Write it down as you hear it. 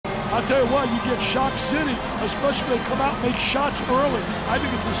I'll tell you what, you get Shock City, especially when they come out and make shots early. I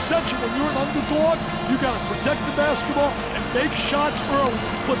think it's essential when you're an underdog, you got to protect the basketball and make shots early.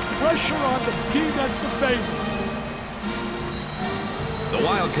 Put pressure on the team that's the favorite. The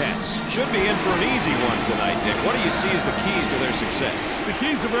Wildcats should be in for an easy one tonight, Nick. What do you see as the keys to their success? The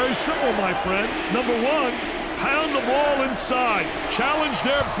keys are very simple, my friend. Number one, pound the ball inside. Challenge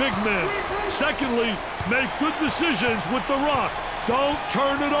their big men. Secondly, make good decisions with the rock. Don't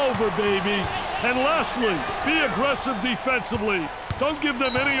turn it over, baby. And lastly, be aggressive defensively. Don't give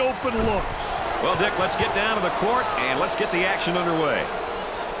them any open looks. Well, Dick, let's get down to the court and let's get the action underway.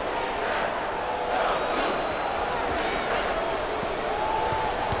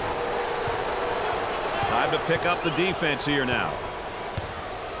 Time to pick up the defense here now.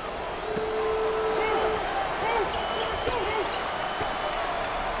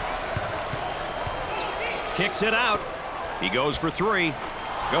 Kicks it out. He goes for three.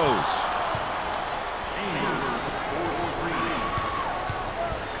 Goes.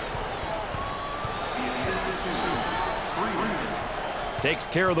 Takes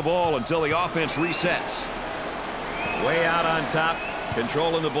care of the ball until the offense resets. Way out on top,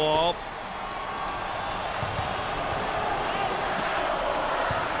 controlling the ball.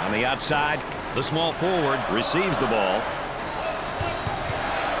 On the outside, the small forward receives the ball.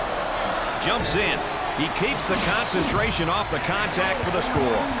 Jumps in. He keeps the concentration off the contact for the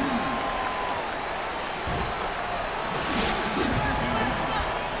score.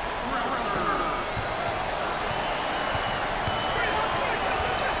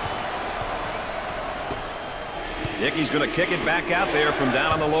 Dickey's going to kick it back out there from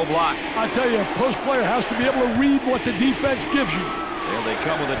down on the low block. I tell you, a post player has to be able to read what the defense gives you. There they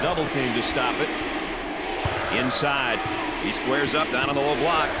come with a double team to stop it. Inside. He squares up down on the low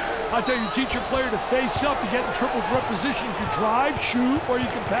block. I tell you, teach your player to face up. You get in triple threat position. You can drive, shoot, or you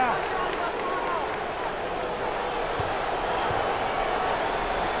can pass.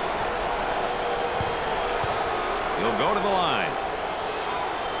 He'll go to the line.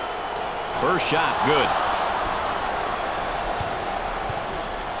 First shot, good.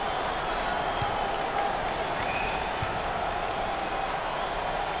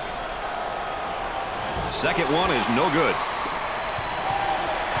 Second one is no good.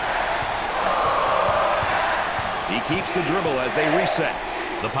 He keeps the dribble as they reset.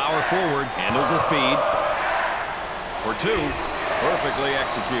 The power forward handles the feed. For two, perfectly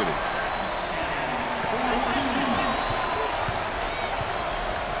executed.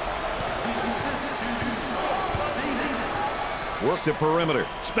 Work the perimeter.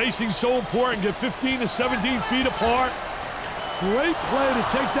 Spacing so important. Get 15 to 17 feet apart. Great play to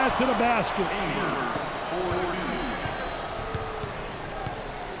take that to the basket.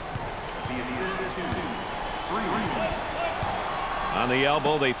 On the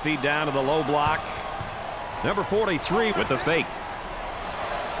elbow, they feed down to the low block. Number 43 with the fake.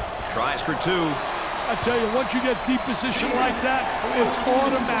 Tries for two. I tell you, once you get deep position like that, it's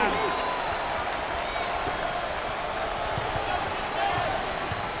automatic.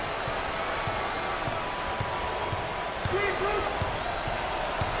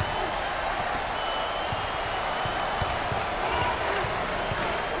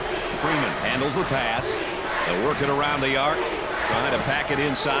 Freeman handles the pass. They'll work it around the arc. Trying to pack it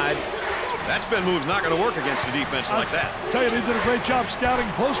inside. That spin move's not going to work against a defense like that. I tell you, they did a great job scouting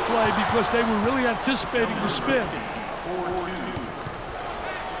post play because they were really anticipating the spin.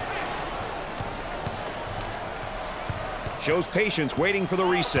 Shows patience waiting for the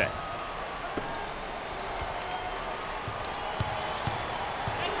reset.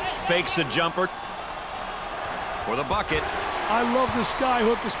 Fakes a jumper for the bucket. I love the sky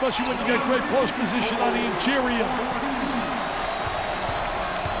hook, especially when you get great post position on the interior.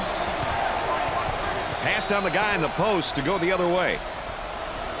 Passed on the guy in the post to go the other way.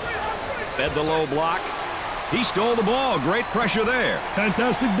 Fed the low block. He stole the ball. Great pressure there.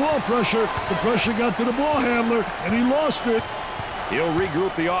 Fantastic ball pressure. The pressure got to the ball handler, and he lost it. He'll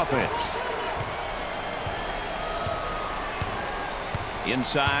regroup the offense.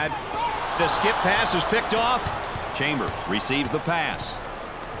 Inside. The skip pass is picked off. Chambers receives the pass.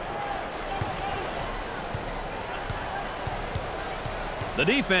 The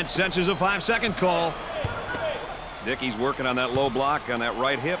defense senses a 5-second call. Dickey's working on that low block on that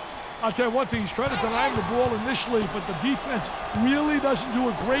right hip. I'll tell you one thing, he's trying to deny him the ball initially, but the defense really doesn't do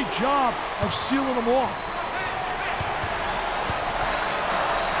a great job of sealing him off.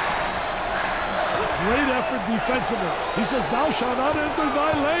 Great effort defensively. He says, "Thou shalt not enter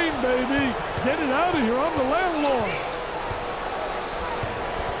thy lane, baby. Get it out of here. I'm the landlord."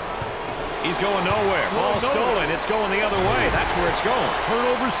 He's going nowhere. Ball stolen. It's going the other way. That's where it's going.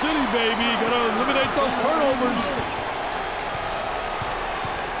 Turnover city, baby. Got to eliminate those turnovers.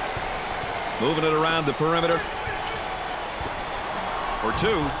 Moving it around the perimeter. For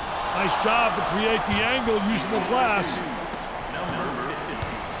two. Nice job to create the angle using the glass.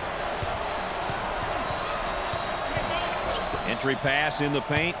 Entry pass in the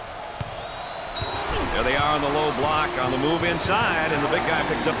paint. There they are on the low block on the move inside, and the big guy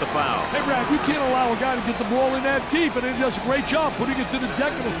picks up the foul. Hey, Brad, you can't allow a guy to get the ball in that deep, and he does a great job putting it to the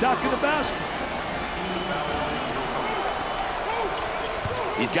deck and attacking the basket.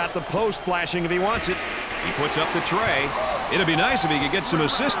 He's got the post flashing if he wants it. He puts up the tray. It'd be nice if he could get some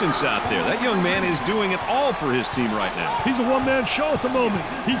assistance out there. That young man is doing it all for his team right now. He's a one-man show at the moment.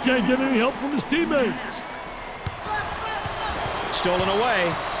 He can't get any help from his teammates. Stolen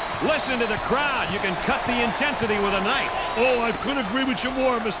away. Listen to the crowd. You can cut the intensity with a knife. Oh, I couldn't agree with you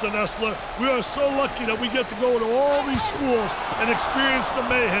more, Mr. Nessler. We are so lucky that we get to go to all these schools and experience the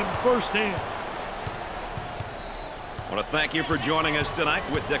mayhem firsthand. I want to thank you for joining us tonight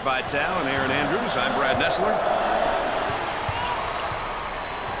with Dick Vitale and Aaron Andrews. I'm Brad Nessler.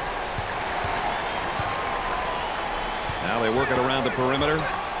 Now they work it around the perimeter.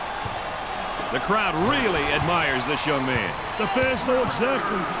 The crowd really admires this young man. The fans know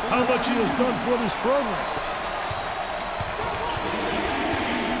exactly how much he has done for this program.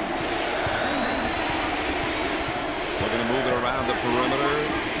 Looking to move it around the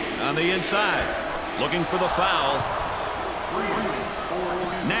perimeter. On the inside. Looking for the foul.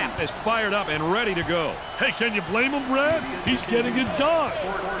 Knapp is fired up and ready to go. Hey, can you blame him, Brad? He's getting it done.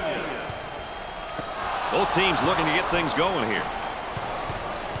 Both teams looking to get things going here.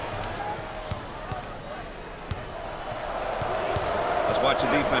 Watch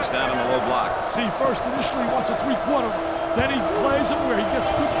the defense down on the low block. See, first initially he wants a three-quarter. Then he plays him where he gets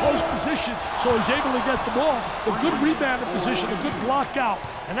good post position, so he's able to get the ball. The good rebounding position, a good block out.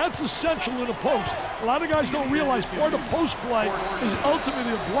 And that's essential in a post. A lot of guys don't realize part of post play is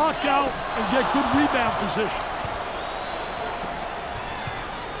ultimately to block out and get good rebound position.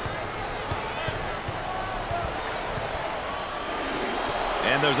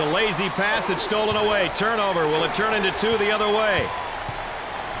 And there's a lazy pass. It's stolen away. Turnover. Will it turn into two the other way?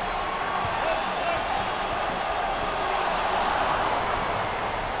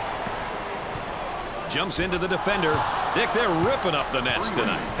 Jumps into the defender. Dick, they're ripping up the nets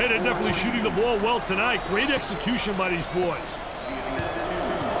tonight. Hey, they're definitely shooting the ball well tonight. Great execution by these boys.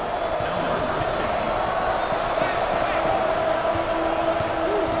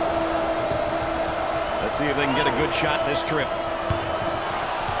 Let's see if they can get a good shot this trip.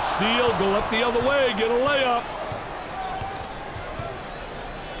 Steal, go up the other way, get a layup.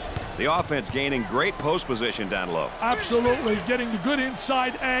 The offense gaining great post position down low. Absolutely, getting the good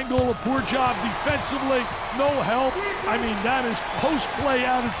inside angle, a poor job defensively, no help. I mean, that is post play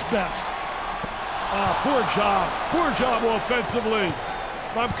at its best. Poor job offensively.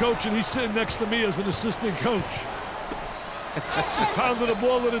 If I'm coaching, he's sitting next to me as an assistant coach. He's pounding the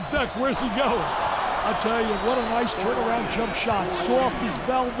ball to the deck. Where's he going? I tell you, what a nice turnaround jump shot. Soft as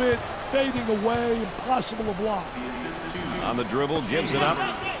velvet, fading away, impossible to block. On the dribble, gives it up.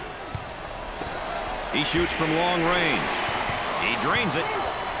 He shoots from long range. He drains it.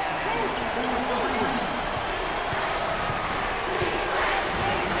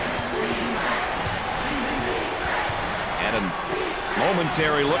 And a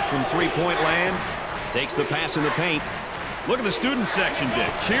momentary look from three-point land. Takes the pass in the paint. Look at the student section,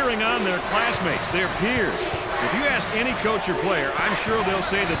 Dick, cheering on their classmates, their peers. If you ask any coach or player, I'm sure they'll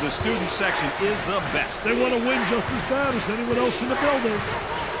say that the student section is the best. They want to win just as bad as anyone else in the building.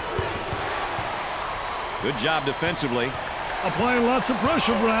 Good job defensively. Applying lots of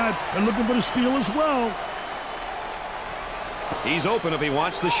pressure, Brad, and looking for the steal as well. He's open if he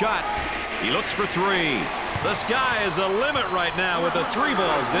wants the shot. He looks for three. The sky is the limit right now with the three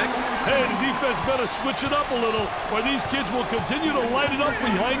balls, Dick. Hey, the defense better switch it up a little, or these kids will continue to light it up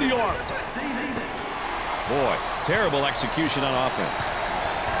behind the arc. Boy, terrible execution on offense.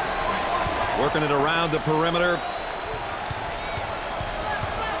 Working it around the perimeter.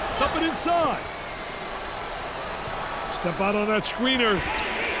 Up and inside. Step out on that screener.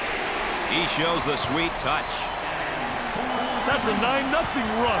 He shows the sweet touch. That's a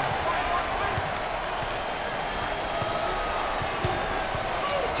 9-0 run.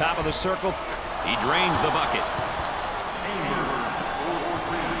 Top of the circle. He drains the bucket.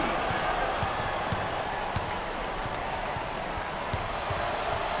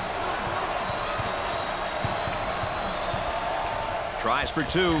 Tries for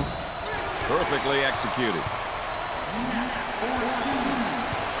two. Perfectly executed.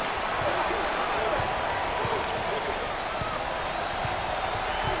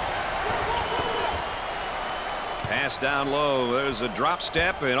 Pass down low. There's a drop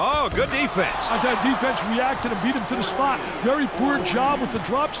step, and oh, good defense. That defense reacted and beat him to the spot. Very poor job with the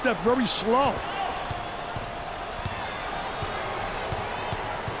drop step, very slow.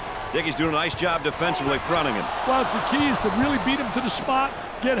 Dickey's doing a nice job defensively fronting him. Well, it's the key is to really beat him to the spot,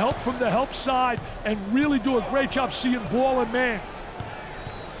 get help from the help side, and really do a great job seeing ball and man.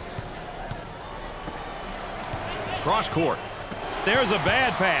 Cross court. There's a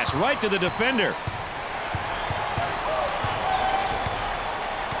bad pass right to the defender.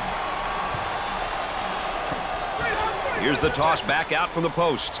 Here's the toss back out from the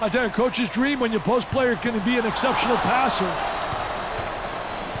post. I tell you, coach's dream when your post player can be an exceptional passer.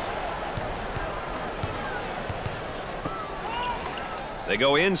 They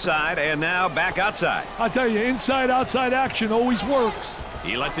go inside and now back outside. I tell you, inside-outside action always works.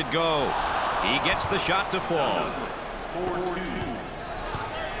 He lets it go. He gets the shot to fall.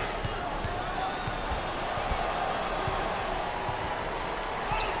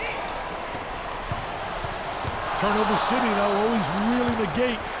 Turnover City, they'll always really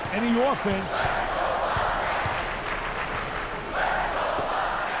negate any offense.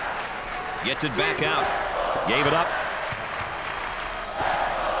 Gets it back out. Gave it up.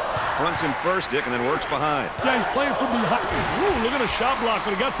 Fronts him first, Dick, and then works behind. Yeah, he's playing from behind. Ooh, look at the shot block,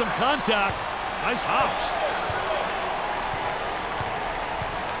 but he got some contact. Nice hops.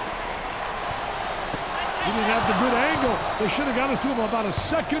 He didn't have the good angle. They should have got it to him about a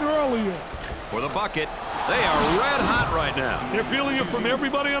second earlier. For the bucket. They are red hot right now. They're feeling it from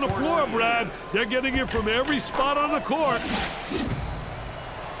everybody on the floor, Brad. They're getting it from every spot on the court.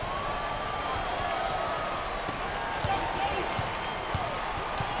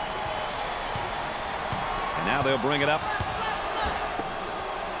 And now they'll bring it up.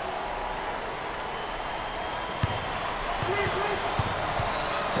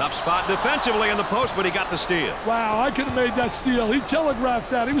 Tough spot defensively in the post, but he got the steal. Wow, I could have made that steal. He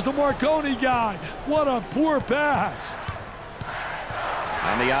telegraphed that. He was the Marconi guy. What a poor pass.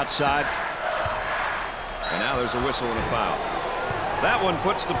 On the outside. And now there's a whistle and a foul. That one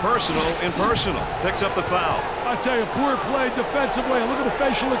puts the personal in personal. Picks up the foul. I tell you, poor play defensively. Look at the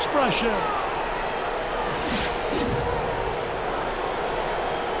facial expression.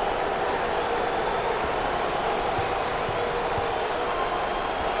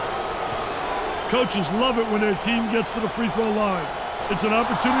 Coaches love it when their team gets to the free throw line. It's an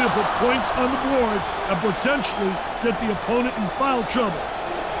opportunity to put points on the board and potentially get the opponent in foul trouble.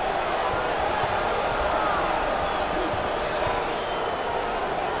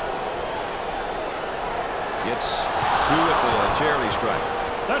 Gets two at the charity stripe.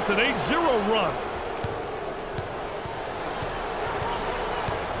 That's an 8-0 run.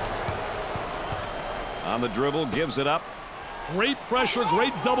 On the dribble, gives it up. Great pressure,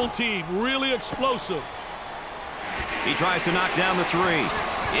 great double team, really explosive. He tries to knock down the three.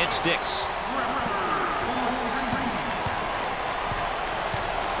 It sticks.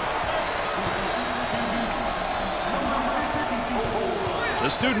 The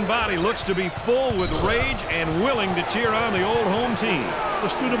student body looks to be full with rage and willing to cheer on the old home team. The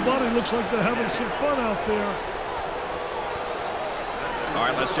student body looks like they're having some fun out there. All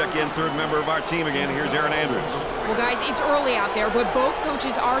right, let's check in third member of our team again. Here's Aaron Andrews. Well, guys, it's early out there, but both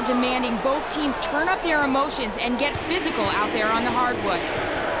coaches are demanding both teams turn up their emotions and get physical out there on the hardwood.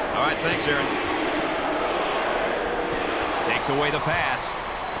 All right, thanks, Aaron. Takes away the pass.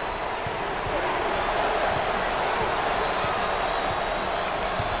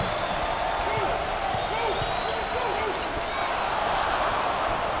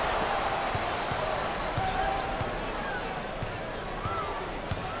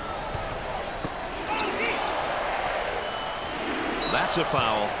 That's a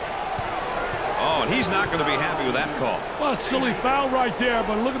foul. Oh, and he's not going to be happy with that call. Well, it's a silly foul right there,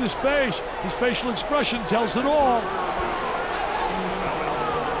 but look at his face. His facial expression tells it all.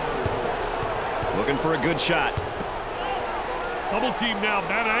 Looking for a good shot. Double team now,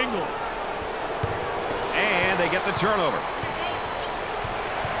 bad angle. And they get the turnover.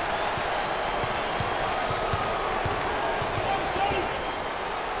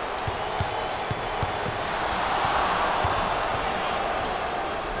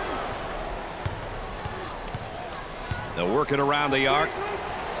 They'll work it around the arc.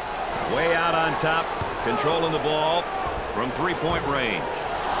 Way out on top, controlling the ball from three-point range.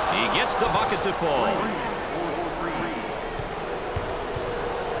 He gets the bucket to fall.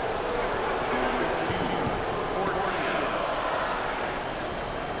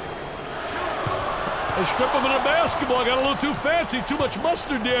 They strip him in a basketball. Got a little too fancy, too much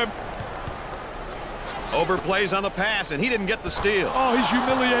mustard there. Overplays on the pass, and he didn't get the steal. Oh, he's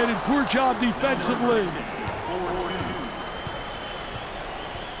humiliated. Poor job defensively.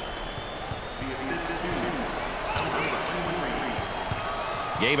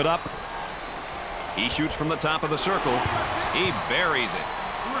 Gave it up. He shoots from the top of the circle. He buries it.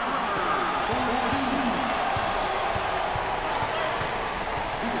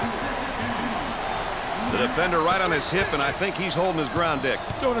 The defender right on his hip, and I think he's holding his ground, Dick.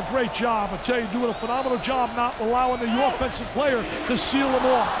 Doing a great job. I tell you, doing a phenomenal job not allowing the offensive player to seal him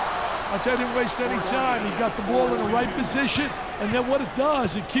off. I tell you, he didn't waste any time. He got the ball in the right position, and then what it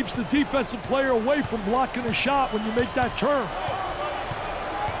does, it keeps the defensive player away from blocking a shot when you make that turn.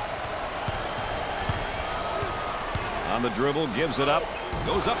 On the dribble, gives it up,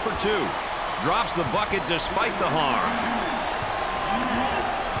 goes up for two. Drops the bucket despite the harm.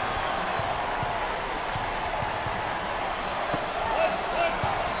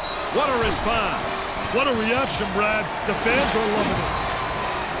 What a response. What a reaction, Brad. The fans are loving it.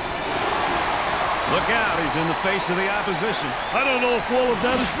 Look out, he's in the face of the opposition. I don't know if all of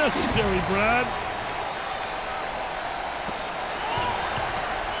that is necessary, Brad.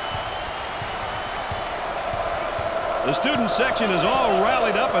 The student section is all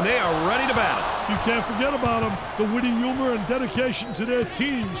rallied up and they are ready to battle. You can't forget about them. The witty humor and dedication to their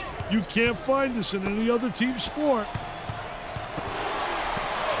teams. You can't find this in any other team sport.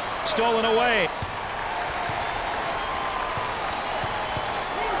 Stolen away.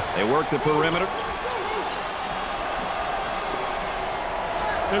 They work the perimeter.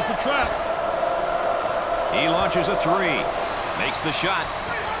 There's the trap. He launches a three. Makes the shot.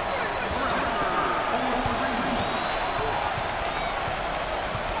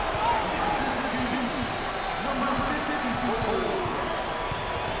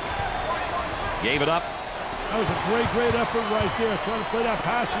 Gave it up. That was a great effort right there. Trying to play that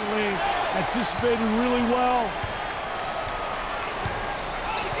passing lane. Anticipated really well.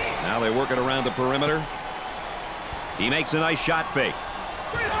 Now they work it around the perimeter. He makes a nice shot fake.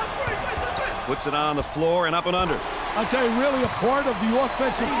 Puts it on the floor and up and under. I tell you, really a part of the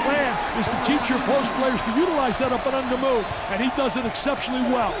offensive plan is to teach your post players to utilize that up and under move. And he does it exceptionally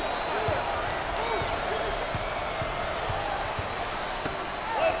well.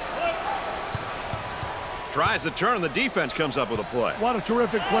 Tries to turn, the defense comes up with a play. What a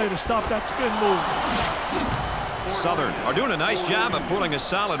terrific play to stop that spin move. Southern are doing a nice job of putting a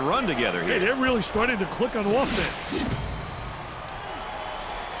solid run together here. Hey, they're really starting to click on offense.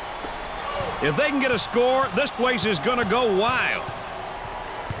 If they can get a score, this place is going to go wild.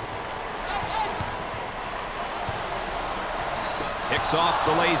 Picks off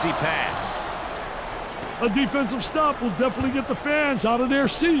the lazy pass. A defensive stop will definitely get the fans out of their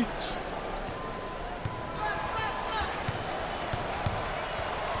seats.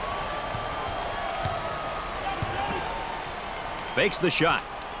 Fakes the shot.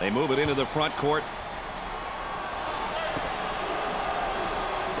 They move it into the front court.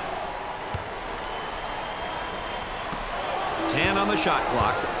 On the shot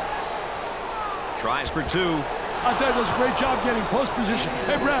clock. Tries for two. I tell you, does a great job getting post position.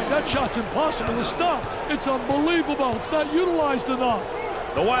 Hey, Brad, that shot's impossible to stop. It's unbelievable. It's not utilized enough.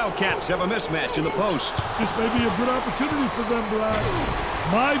 The Wildcats have a mismatch in the post. This may be a good opportunity for them, Brad.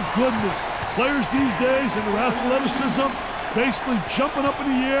 My goodness. Players these days and their athleticism basically jumping up in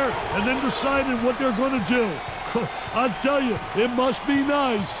the air and then deciding what they're going to do. I tell you, it must be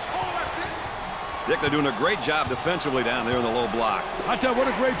nice. Dick, they're doing a great job defensively down there in the low block. I tell you, what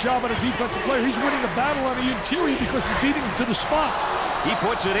a great job on a defensive player. He's winning the battle on the interior because he's beating him to the spot. He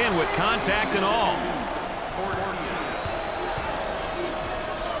puts it in with contact and all.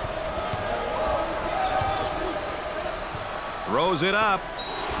 Throws it up.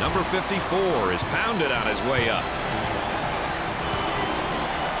 Number 54 is pounded on his way up.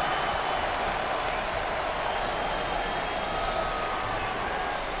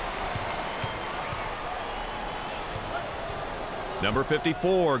 Number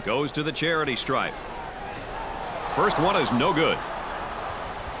 54 goes to the charity stripe. First one is no good.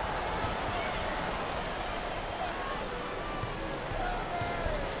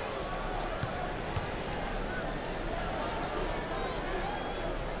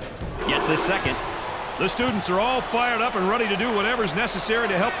 Gets a second. The students are all fired up and ready to do whatever's necessary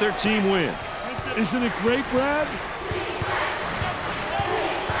to help their team win. Isn't it great, Brad?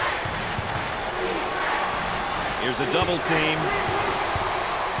 Here's a double team.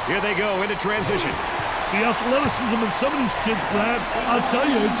 Here they go into transition. The athleticism in some of these kids, Brad, I'll tell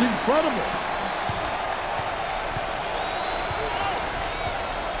you, it's incredible.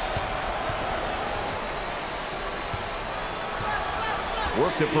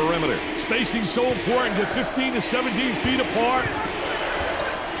 Work the perimeter. Spacing so important, get 15 to 17 feet apart.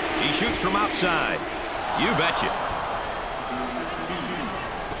 He shoots from outside. You betcha.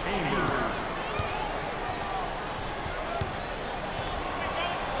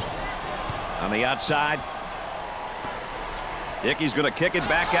 On the outside. Dickey's going to kick it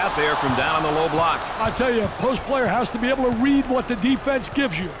back out there from down on the low block. I tell you, a post player has to be able to read what the defense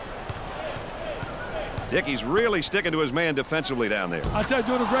gives you. Dickey's really sticking to his man defensively down there. I tell you,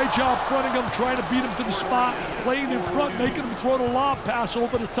 doing a great job fronting him, trying to beat him to the spot, playing in front, making him throw the lob pass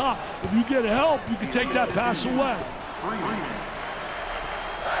over the top. If you get help, you can take that pass away.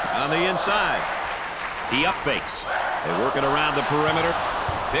 On the inside. He up fakes. They're working around the perimeter.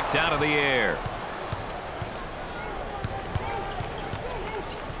 Picked out of the air.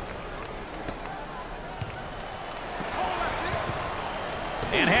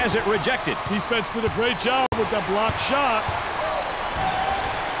 And has it rejected. Defense did a great job with that block shot.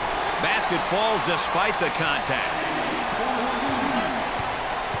 Basket falls despite the contact.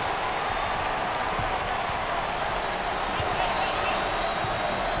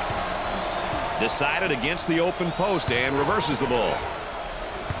 Decided against the open post and reverses the ball.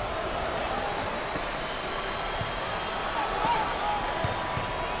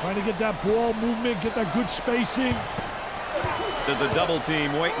 Trying to get that ball movement, get that good spacing. There's a double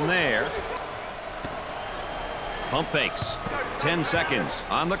team waiting there. Pump fakes. 10 seconds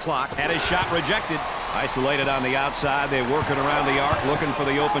on the clock. Had his shot rejected. Isolated on the outside. They're working around the arc, looking for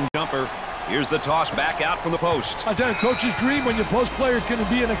the open jumper. Here's the toss back out from the post. I tell you, coach's dream when your post player can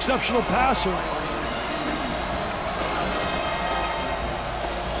be an exceptional passer.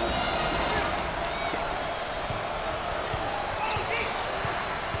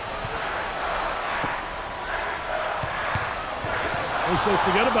 They say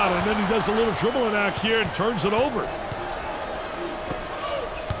forget about it, and then he does a little dribbling act here and turns it over.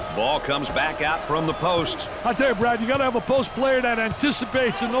 Ball comes back out from the post. I tell you, Brad, you got to have a post player that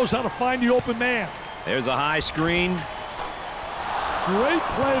anticipates and knows how to find the open man. There's a high screen. Great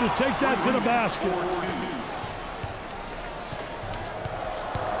play to take that to the basket.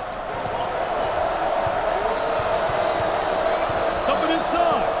 Up and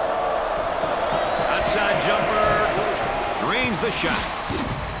inside. Outside jumper. Drains the shot.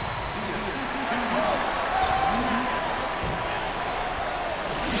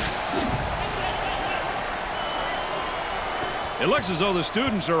 It looks as though the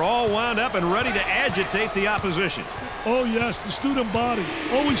students are all wound up and ready to agitate the opposition. Oh, yes, the student body,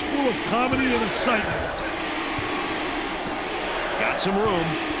 always full of comedy and excitement. Got some room.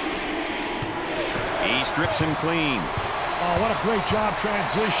 He strips him clean. Oh, what a great job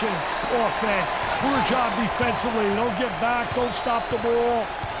transition. Offense. Poor job defensively. Don't get back, don't stop the ball.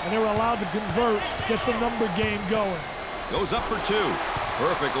 And they were allowed to convert, get the number game going. Goes up for two.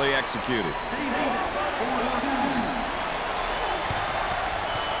 Perfectly executed.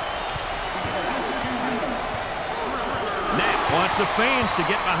 Wants the fans to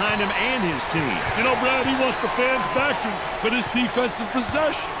get behind him and his team. You know, Brad, he wants the fans backing for this defensive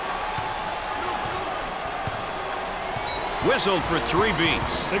possession. Whistled for 3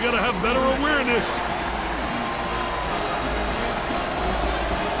 beats. They got to have better awareness.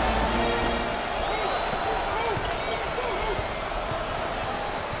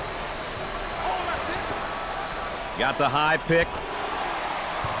 Got the high pick.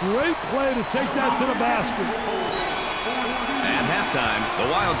 Great play to take that to the basket. At halftime, the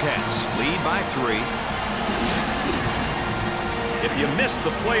Wildcats lead by 3. If you missed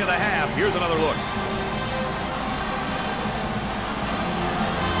the play of the half, here's another look.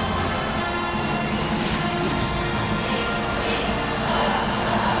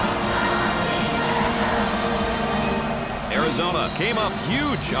 Arizona came up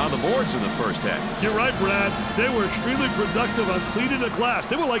huge on the boards in the first half. You're right, Brad. They were extremely productive on cleaning the glass.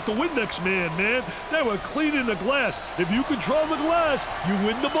 They were like the Windex man. They were cleaning the glass. If you control the glass, you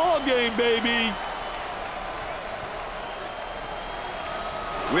win the ball game, baby.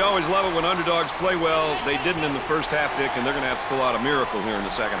 We always love it when underdogs play well. They didn't in the first half, Dick, and they're going to have to pull out a miracle here in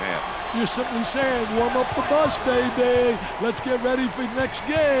the second half. You're simply saying, warm up the bus, baby. Let's get ready for the next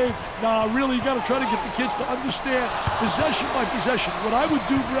game. Nah, really, you got to try to get the kids to understand possession by possession. What I would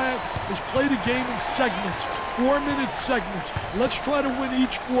do, Brad, is play the game in segments, 4-minute segments. Let's try to win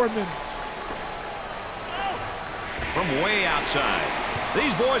each 4 minutes. From way outside.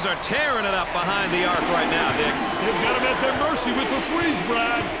 These boys are tearing it up behind the arc right now, Dick. They've got them at their mercy with the threes,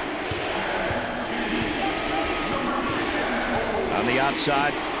 Brad. On the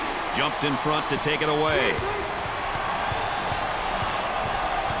outside, jumped in front to take it away.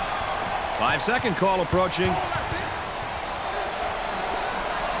 5-second call approaching.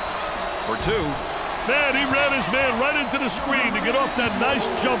 For 2. Man, he ran his man right into the screen to get off that nice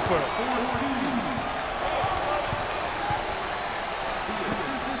jumper.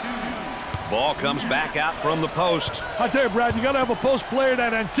 Ball comes back out from the post. I tell you, Brad, you got to have a post player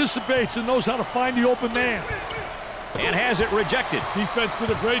that anticipates and knows how to find the open man. And has it rejected. Defense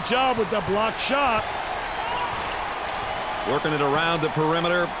did a great job with that blocked shot. Working it around the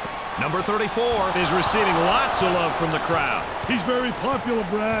perimeter. Number 34 is receiving lots of love from the crowd. He's very popular,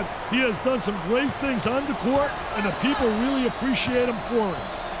 Brad. He has done some great things on the court, and the people really appreciate him for it.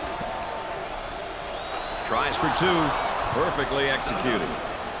 Tries for two. Perfectly executed.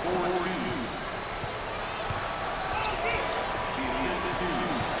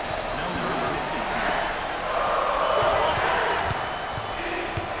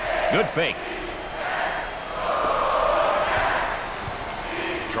 Good fake.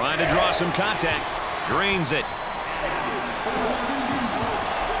 Trying to draw some contact. Drains it.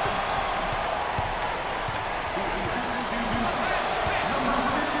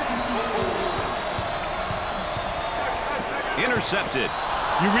 Intercepted.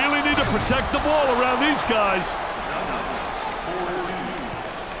 You really need to protect the ball around these guys.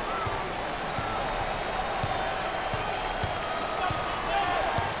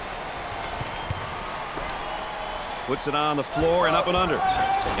 Puts it on the floor and up and under.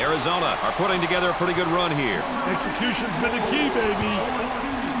 Arizona are putting together a pretty good run here. Execution's been the key, baby.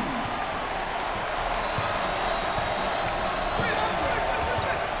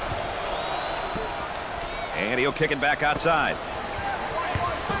 And he'll kick it back outside.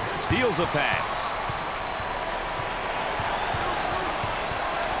 Steals a pass.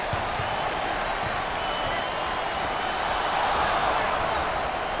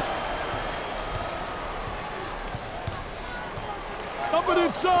 Up and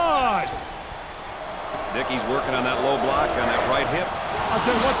inside. Dickey's working on that low block on that right hip. I'll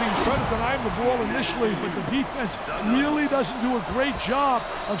tell you one thing, he's trying to deny him the ball initially, but the defense really doesn't do a great job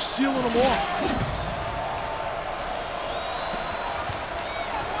of sealing him off.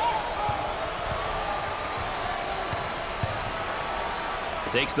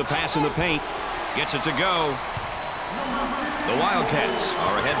 Takes the pass in the paint. Gets it to go. The Wildcats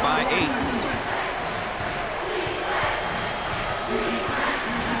are ahead by 8.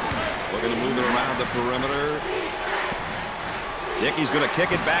 Looking to move it around the perimeter. Dickey's going to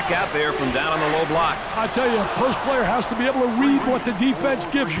kick it back out there from down on the low block. I tell you, a post player has to be able to read what the defense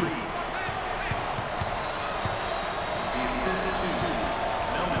gives you.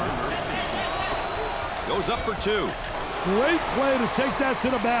 Goes up for two. Great play to take that to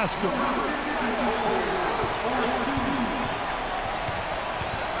the basket.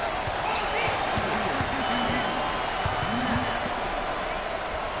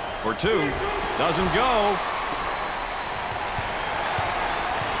 For two. Doesn't go.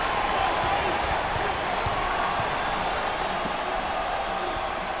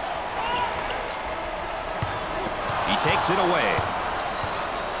 He takes it away.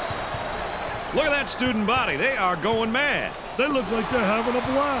 Look at that student body. They are going mad. They look like they're having a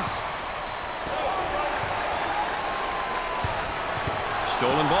blast.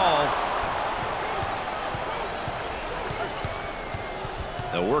 Stolen ball.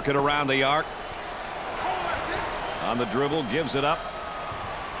 They'll work it around the arc. On the dribble, gives it up.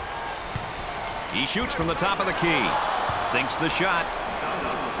 He shoots from the top of the key. Sinks the shot.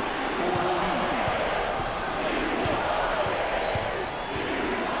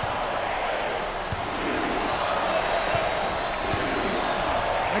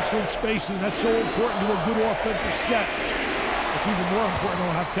 Excellent spacing. That's so important to a good offensive set. It's even more important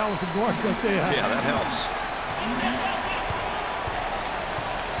to have talented guards like they have. Yeah, that helps.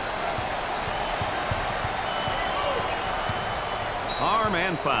 Harm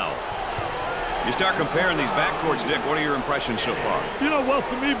and foul. You start comparing these backcourts, Dick. What are your impressions so far? You know, well,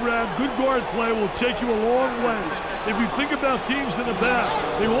 for me, Brad, good guard play will take you a long ways. If you think about teams in the past,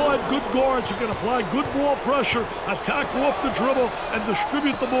 they all had good guards who can apply good ball pressure, attack off the dribble, and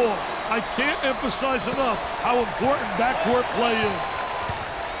distribute the ball. I can't emphasize enough how important backcourt play is.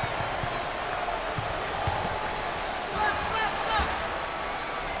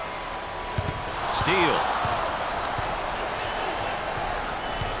 Steal.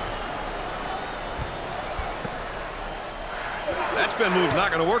 That spin move's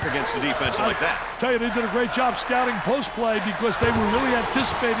not going to work against a defense like that. I tell you, they did a great job scouting post play because they were really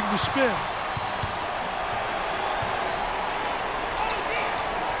anticipating the spin.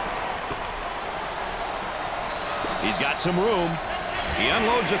 He's got some room. He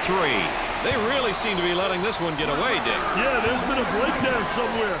unloads a three. They really seem to be letting this one get away, Dick. Yeah, there's been a breakdown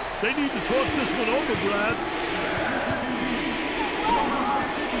somewhere. They need to talk this one over, Brad.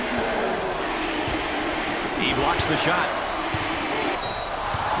 He blocks the shot.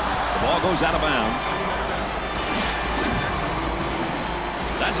 The ball goes out of bounds.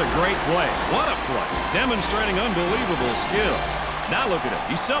 That's a great play. What a play. Demonstrating unbelievable skill. Now look at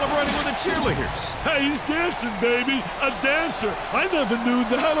him. He's celebrating with the cheerleaders. Hey, he's dancing, baby. A dancer. I never knew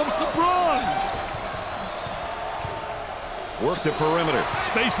that. I'm surprised. Work the perimeter.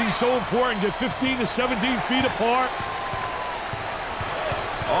 Spacing's so important. Get 15 to 17 feet apart.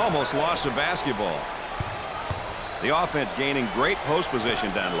 Almost lost the basketball. The offense gaining great post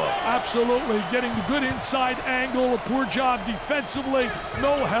position down low. Absolutely. Getting the good inside angle. A poor job defensively.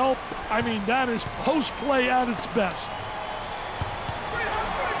 No help. I mean, that is post play at its best.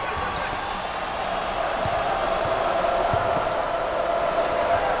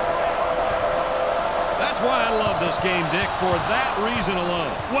 That's why I love this game, Dick, for that reason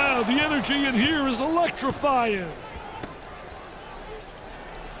alone. Wow, the energy in here is electrifying.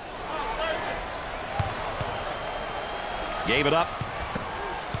 Gave it up.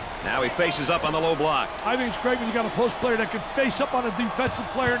 Now he faces up on the low block. I think it's great when you got a post player that can face up on a defensive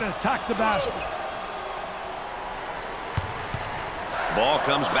player and attack the basket. Ball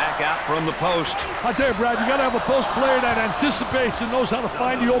comes back out from the post. I tell you, Brad, you got to have a post player that anticipates and knows how to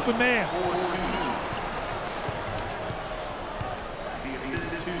find the open man.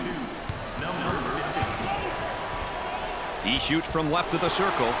 He shoots from left of the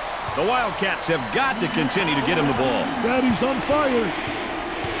circle. The Wildcats have got to continue to get him the ball. Brad, he's on fire. Look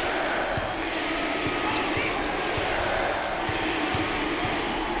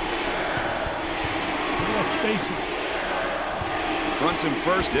at that spacing. Fronts him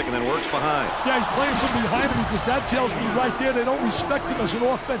first, Dick, and then works behind. Yeah, he's playing from behind him because that tells me right there they don't respect him as an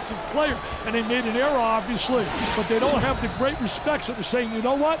offensive player. And they made an error, obviously, but they don't have the great respect, so they're saying, you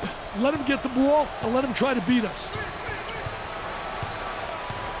know what? Let him get the ball and let him try to beat us.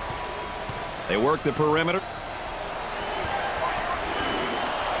 They work the perimeter.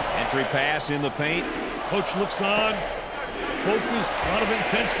 Entry pass in the paint. Coach looks on, focused, a lot of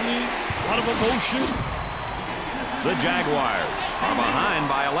intensity, a lot of emotion. The Jaguars are behind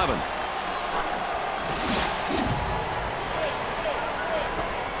by 11.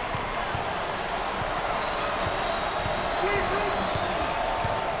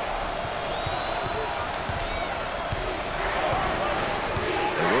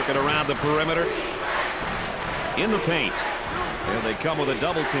 They work it around the perimeter. In the paint. There they come with a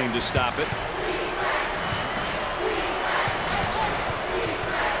double team to stop it.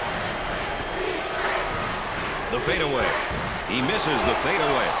 The fadeaway. He misses the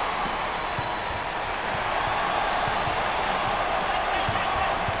fadeaway.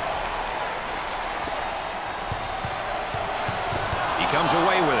 He comes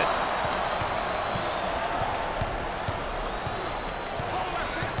away with it.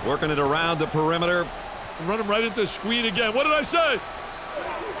 Working it around the perimeter. Run him right into the screen again. What did I say?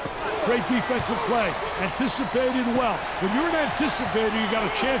 Great defensive play. Anticipated well. When you're an anticipator, you got a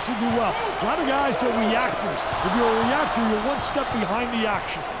chance to do well. A lot of guys, they're reactors. If you're a reactor, you're one step behind the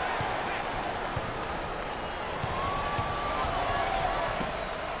action.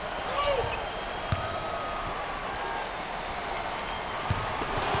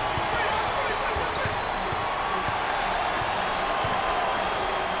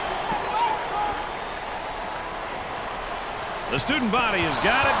 The student body has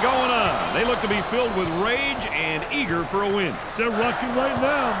got it going on. They look to be filled with rage and eager for a win. They're rocking right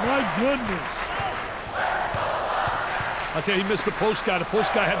now. My goodness. I'll tell you, he missed the post guy. The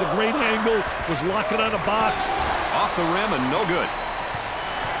post guy had the great angle, was locking on a box. Off the rim and no good.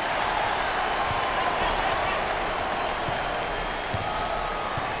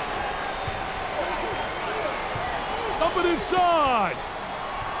 Dump it inside.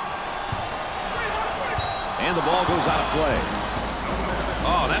 And the ball goes out of play.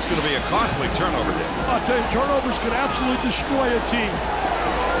 Oh, that's going to be a costly turnover, Dick. I'll tell you, turnovers can absolutely destroy a team.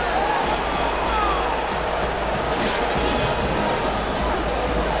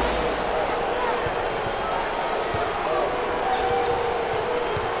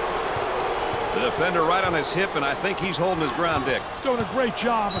 The defender right on his hip, and I think he's holding his ground, Dick. Doing a great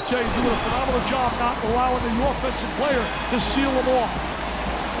job. I'll tell you, doing a phenomenal job not allowing the offensive player to seal him off.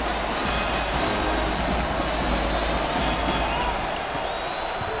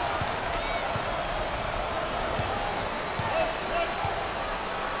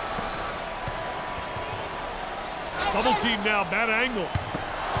 Double team now, bad angle.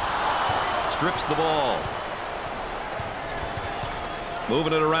 Strips the ball.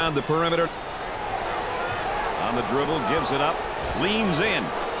 Moving it around the perimeter. On the dribble, gives it up, leans in,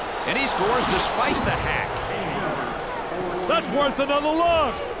 and he scores despite the hack. That's worth another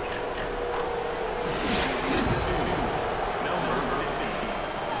look.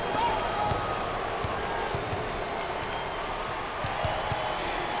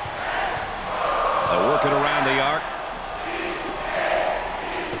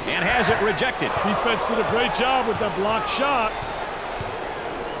 rejected. Defense did a great job with that blocked shot.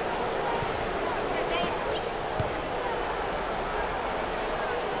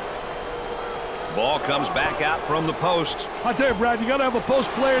 Ball comes back out from the post. I tell you, Brad, you got to have a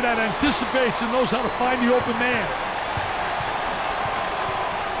post player that anticipates and knows how to find the open man.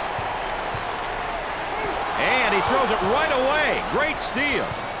 And he throws it right away. Great steal.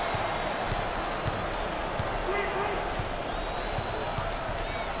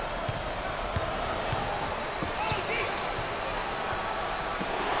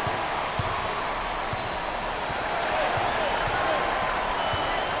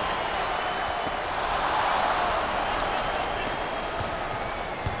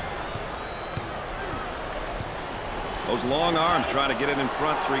 Those long arms trying to get it in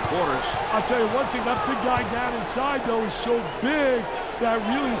front three-quarters. I'll tell you one thing, that big guy down inside, though, is so big that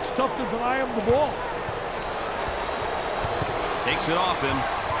really it's tough to deny him the ball. Takes it off him.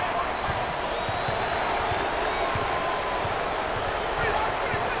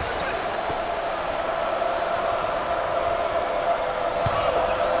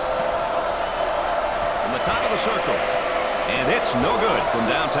 From the top of the circle. And it's no good from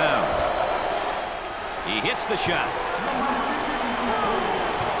downtown. He hits the shot.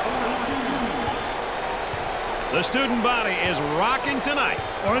 The student body is rocking tonight.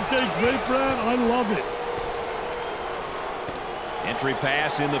 Aren't they great, Brad? I love it. Entry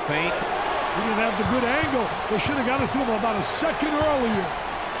pass in the paint. He didn't have the good angle. They should have got it to him about a second earlier.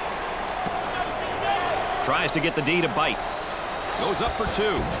 Tries to get the D to bite. Goes up for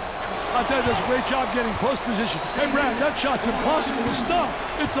two. I tell you, does a great job getting post position. Hey, Brad, that shot's impossible to stop.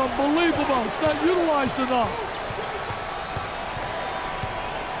 It's unbelievable. It's not utilized enough.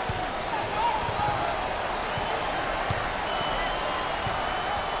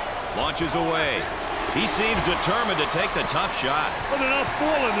 Launches away. He seems determined to take the tough shot. But they're not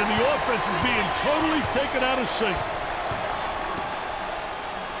falling, and the offense is being totally taken out of sync.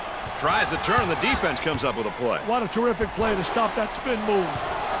 Tries to turn, and the defense comes up with a play. What a terrific play to stop that spin move.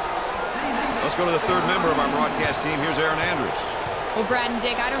 Let's go to the third member of our broadcast team. Here's Aaron Andrews. Well, Brad and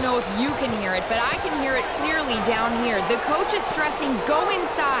Dick, I don't know if you can hear it, but I can hear it clearly down here. The coach is stressing, go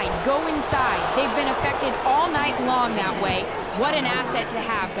inside, go inside. They've been affected all night long that way. What an asset to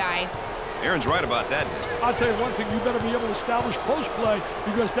have, guys. Aaron's right about that. I'll tell you one thing, you better be able to establish post play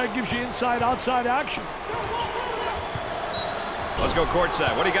because that gives you inside-outside action. Let's go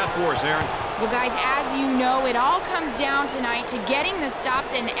courtside. What do you got for us, Aaron? Well, guys, as you know, it all comes down tonight to getting the stops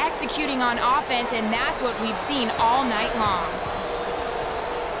and executing on offense, and that's what we've seen all night long.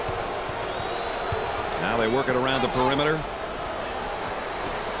 Now they work it around the perimeter.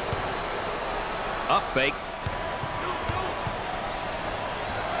 Up fake.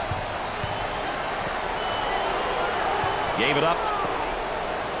 Gave it up.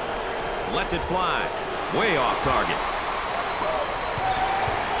 Lets it fly. Way off target.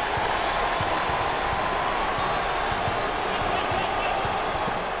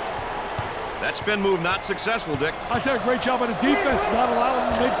 That spin move not successful, Dick. I tell you, great job on the defense, not allowing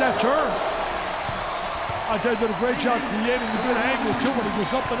him to make that turn. I tell you, did a great job creating a good angle, too. When he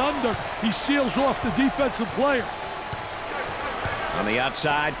goes up and under, he seals off the defensive player. On the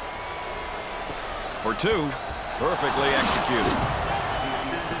outside. For two. Perfectly executed.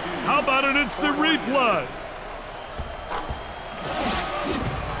 How about an instant replay?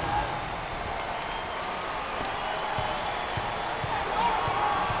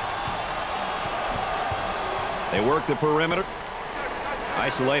 They work the perimeter.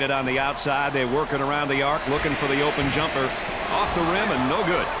 Isolated on the outside. They work it around the arc, looking for the open jumper. Off the rim and no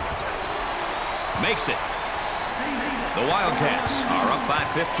good. Makes it. The Wildcats are up by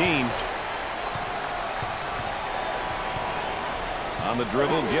 15. On the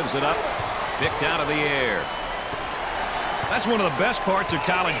dribble, gives it up. Picked out of the air. That's one of the best parts of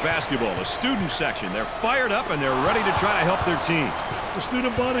college basketball, the student section. They're fired up and they're ready to try to help their team. The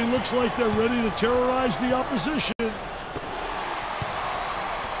student body looks like they're ready to terrorize the opposition.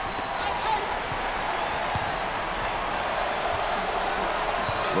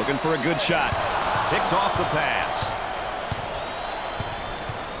 Looking for a good shot. Picks off the pass.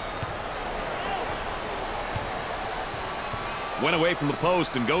 Went away from the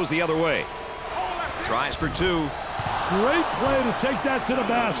post and goes the other way. Tries for two. Great play to take that to the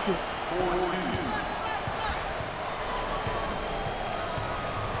basket.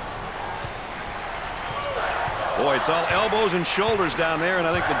 Boy, it's all elbows and shoulders down there, and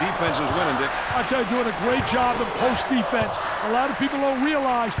I think the defense is winning, Dick. I tell you, doing a great job in post defense. A lot of people don't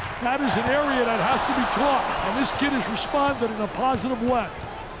realize that is an area that has to be taught, and this kid has responded in a positive way.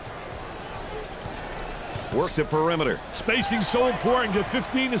 Work the perimeter. Spacing so important. Get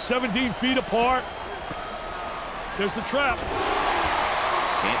 15 to 17 feet apart. There's the trap.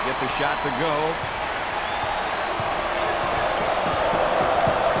 Can't get the shot to go.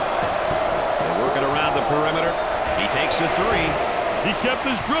 They work it around the perimeter. He takes a three. He kept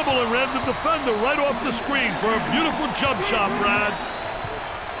his dribble and ran the defender right off the screen for a beautiful jump shot, Brad.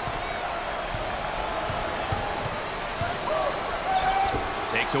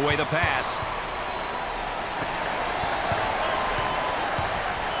 Takes away the pass.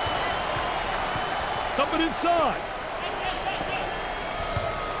 Coming inside.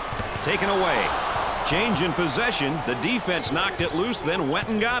 Taken away. Change in possession. The defense knocked it loose, then went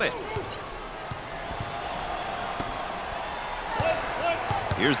and got it.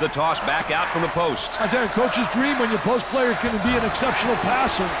 Here's the toss back out from the post. I tell you, coach's dream when your post player can be an exceptional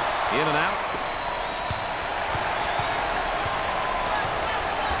passer. In and out.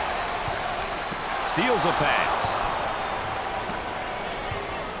 Steals a pass.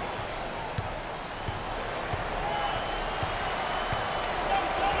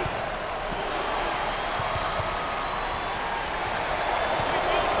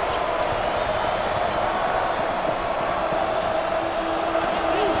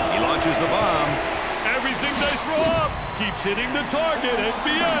 Launches the bomb. Everything they throw up keeps hitting the target.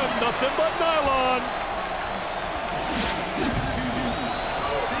 NBM, nothing but nylon.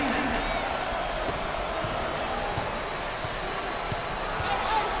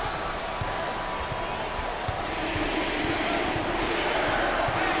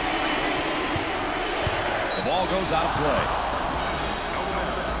 The ball goes out of play.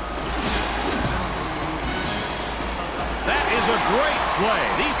 That is a great play.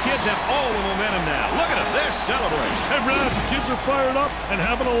 These kids have all the momentum now. Look at them. They're celebrating. Hey, Brad, the kids are fired up and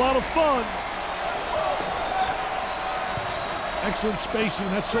having a lot of fun. Excellent spacing.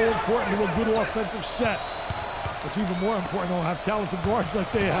 That's so important to a good offensive set. It's even more important to have talented guards like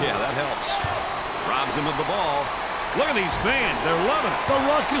they have. Yeah, that helps. Robs him of the ball. Look at these fans. They're loving it. The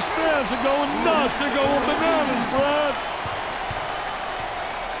Rutgers fans are going nuts. They're going bananas, Brad.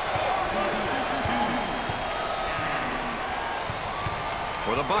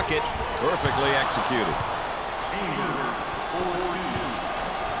 For the bucket, perfectly executed.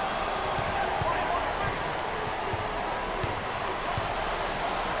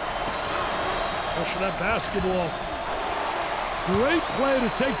 Pushing that basketball. Great play to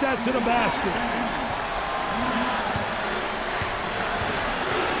take that to the basket.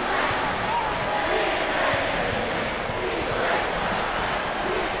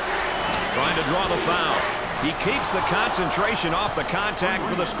 Trying to draw the foul. He keeps the concentration off the contact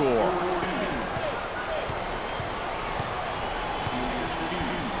for the score.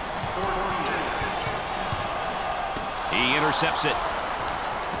 He intercepts it.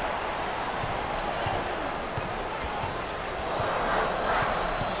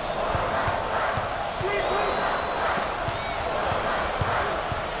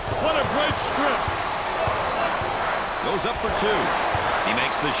 What a great strip. Goes up for two. He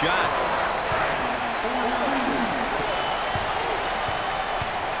makes the shot.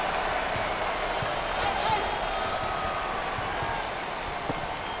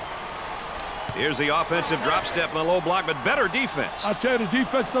 Here's the offensive drop step in the low block, but better defense. I tell you, the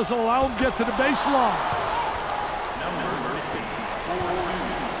defense doesn't allow him to get to the baseline.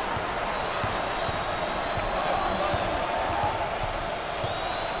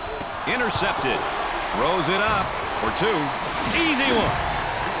 Intercepted. Throws it up for two. Easy one.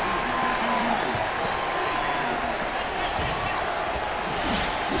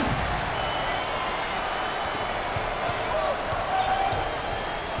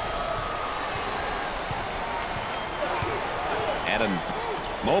 And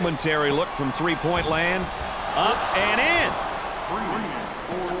a momentary look from three-point land. Up and in.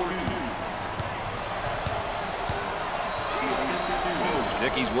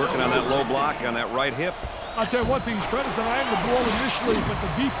 Dickey's working on that low block on that right hip. I'll tell you one thing, he's trying to deny him the ball initially, but the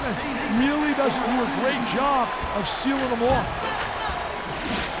defense really doesn't do a great job of sealing him off.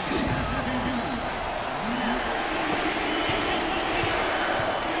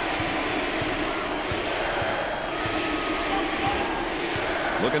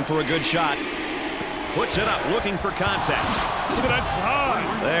 Looking for a good shot. Puts it up, looking for contact. Look at that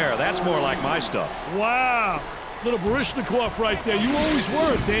try. There, that's more like my stuff. Wow. Little Baryshnikov right there. You always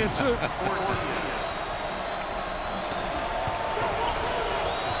were a dancer.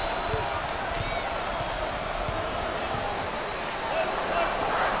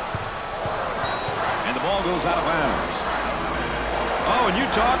 And the ball goes out of bounds. Oh, and you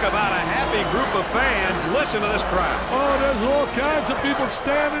talk about a happy group of fans. Listen to this crowd. Oh, there's all kinds of people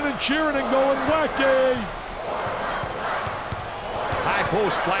standing and cheering and going wacky.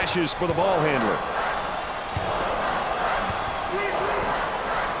 post flashes for the ball handler.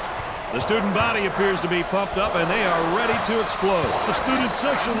 The student body appears to be pumped up, and they are ready to explode. The student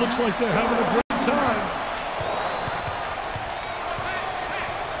section looks like they're having a great time.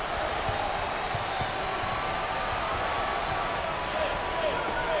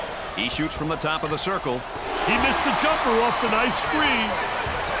 He shoots from the top of the circle. He missed the jumper off the nice screen.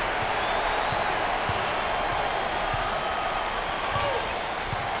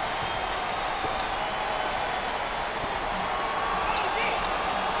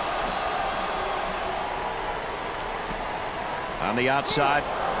 On the outside.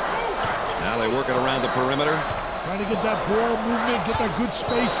 Now they work it around the perimeter. Trying to get that ball movement, get that good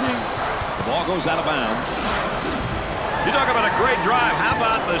spacing. The ball goes out of bounds. You talk about a great drive. How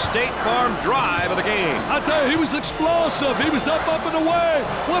about the State Farm drive of the game? I tell you, he was explosive. He was up, and away.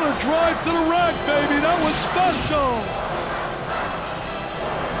 What a drive to the rack, baby. That was special.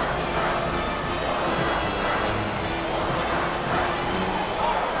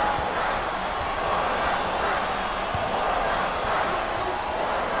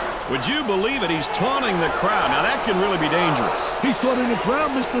 Would you believe it? He's taunting the crowd. Now, that can really be dangerous. He's taunting the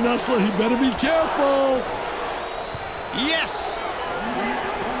crowd, Mr. Nessler. He better be careful. Yes!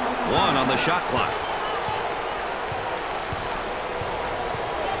 One on the shot clock.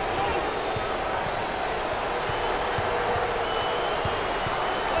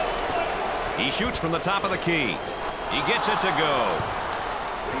 He shoots from the top of the key. He gets it to go.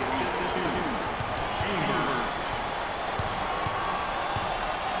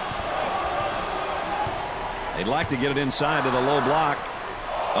 They'd like to get it inside to the low block.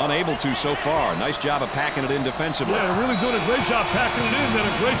 Unable to so far. Nice job of packing it in defensively. Yeah, really doing a great job packing it in. Did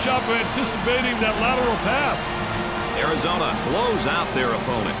a great job of anticipating that lateral pass. Arizona blows out their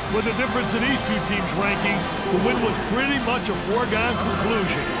opponent. With the difference in these two teams' rankings, the win was pretty much a foregone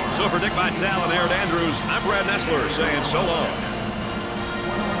conclusion. So for Dick Vitale and Aaron Andrews, I'm Brad Nessler saying so long.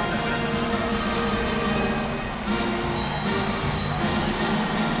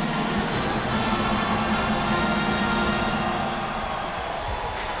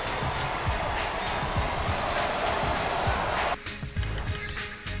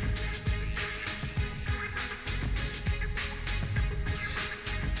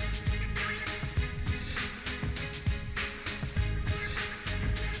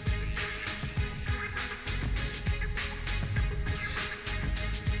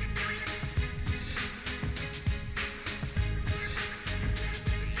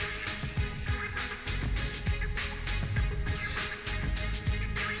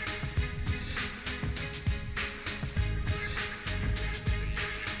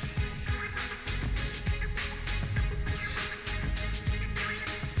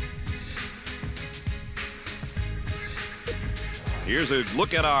 Here's a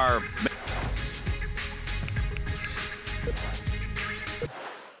look at our...